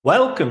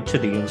Welcome to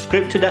the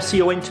Unscripted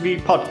SEO Interview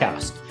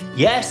Podcast.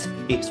 Yes,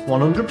 it's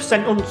 100%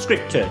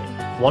 unscripted,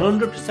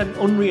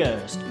 100%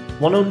 unrehearsed,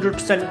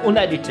 100%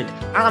 unedited,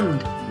 and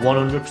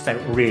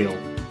 100% real.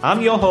 I'm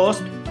your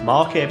host,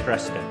 Mark A.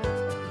 Preston.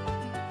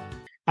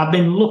 I've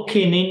been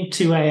looking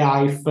into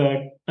AI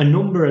for a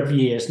number of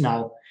years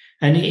now,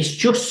 and it's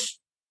just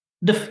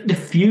the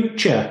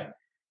future.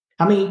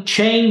 I mean,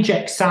 change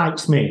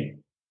excites me.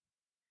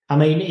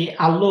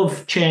 I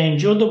love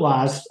change.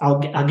 Otherwise, I'll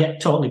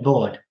get totally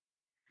bored.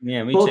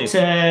 Yeah, me too.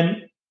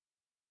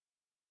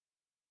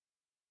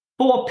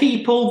 For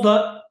people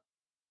that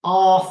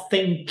are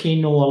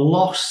thinking or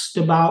lost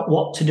about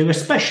what to do,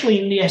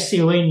 especially in the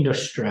SEO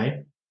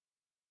industry,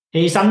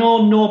 I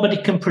know nobody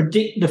can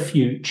predict the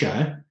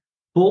future,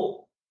 but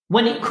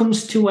when it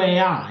comes to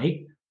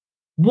AI,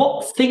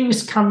 what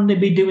things can they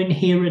be doing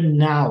here and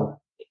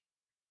now?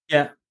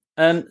 Yeah.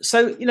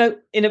 So,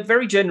 in a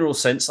very general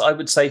sense, I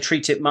would say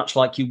treat it much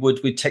like you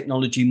would with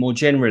technology more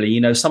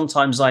generally.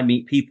 Sometimes I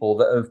meet people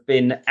that have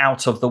been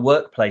out of the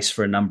workplace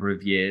for a number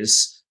of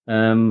years.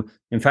 In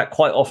fact,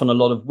 quite often a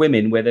lot of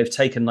women where they've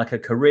taken like a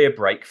career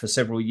break for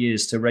several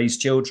years to raise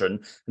children,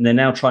 and they're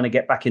now trying to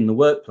get back in the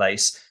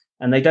workplace,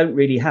 and they don't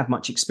really have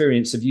much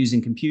experience of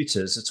using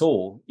computers at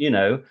all,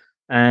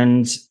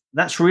 and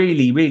that's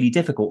really, really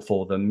difficult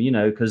for them,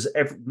 because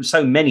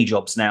so many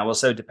jobs now are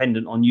so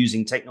dependent on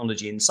using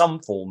technology in some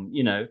form,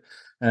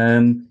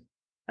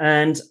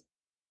 and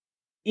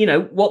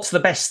what's the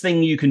best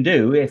thing you can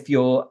do if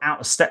you're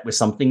out of step with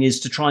something is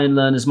to try and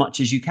learn as much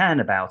as you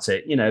can about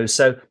it,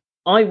 So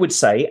I would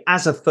say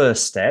as a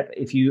first step,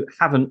 if you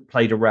haven't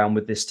played around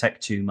with this tech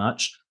too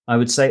much, I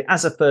would say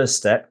as a first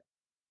step,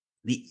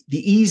 the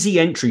easy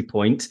entry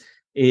point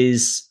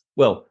is,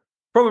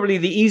 probably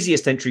the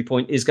easiest entry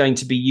point is going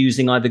to be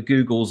using either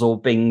Google's or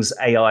Bing's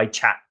AI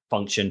chat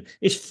function.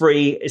 It's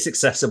free, it's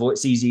accessible,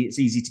 it's easy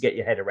to get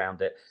your head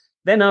around it.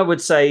 Then I would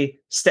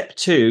say step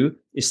 2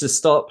 is to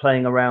start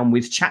playing around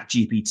with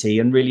ChatGPT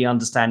and really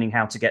understanding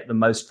how to get the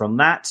most from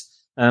that.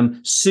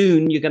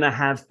 Soon you're going to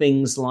have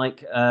things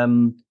like,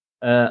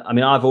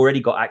 I've already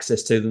got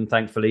access to them,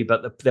 thankfully,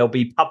 but they'll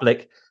be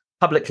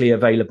publicly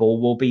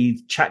available will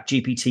be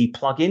ChatGPT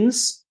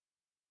plugins,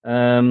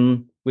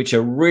 which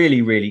are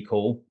really, really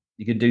cool.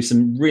 You can do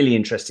some really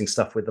interesting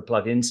stuff with the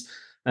plugins.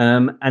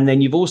 And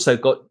then you've also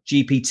got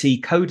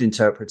GPT code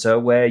interpreter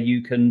where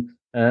you can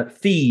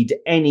feed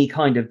any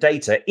kind of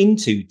data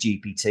into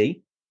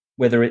GPT,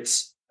 whether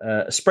it's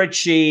a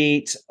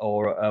spreadsheet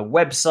or a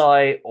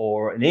website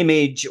or an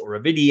image or a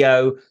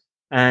video,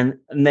 and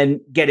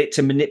then get it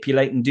to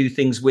manipulate and do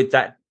things with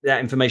that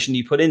information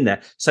you put in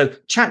there. So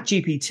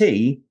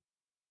ChatGPT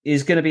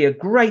is going to be a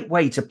great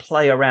way to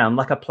play around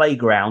like a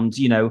playground,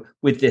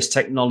 with this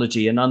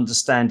technology and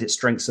understand its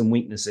strengths and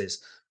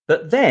weaknesses.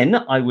 But then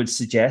I would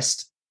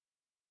suggest,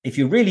 if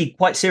you're really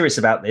quite serious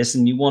about this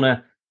and you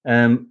want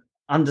to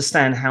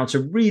understand how to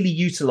really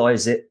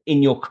utilize it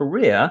in your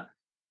career,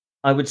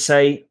 I would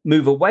say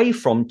move away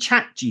from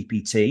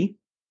ChatGPT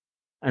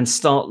and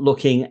start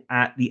looking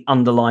at the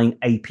underlying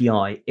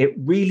API. It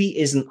really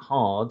isn't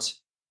hard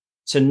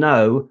to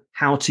know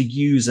how to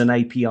use an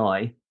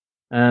API.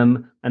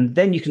 And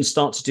then you can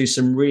start to do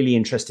some really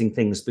interesting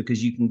things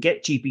because you can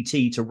get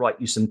GPT to write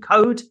you some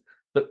code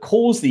that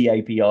calls the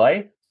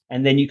API,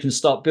 and then you can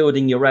start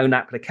building your own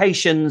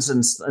applications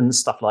and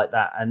stuff like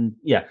that. And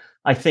yeah,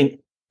 I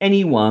think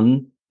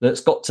anyone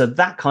that's got to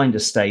that kind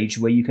of stage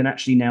where you can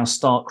actually now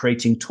start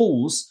creating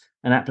tools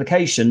and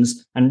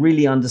applications and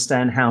really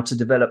understand how to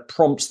develop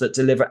prompts that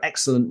deliver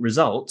excellent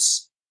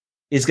results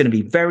is going to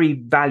be very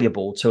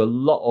valuable to a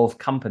lot of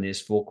companies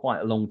for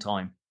quite a long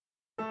time.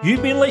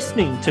 You've been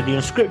listening to the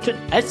Unscripted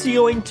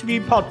SEO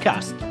Interview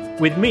Podcast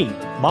with me,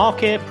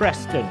 Mark A.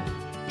 Preston.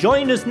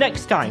 Join us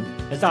next time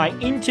as I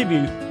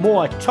interview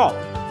more top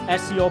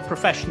SEO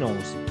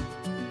professionals.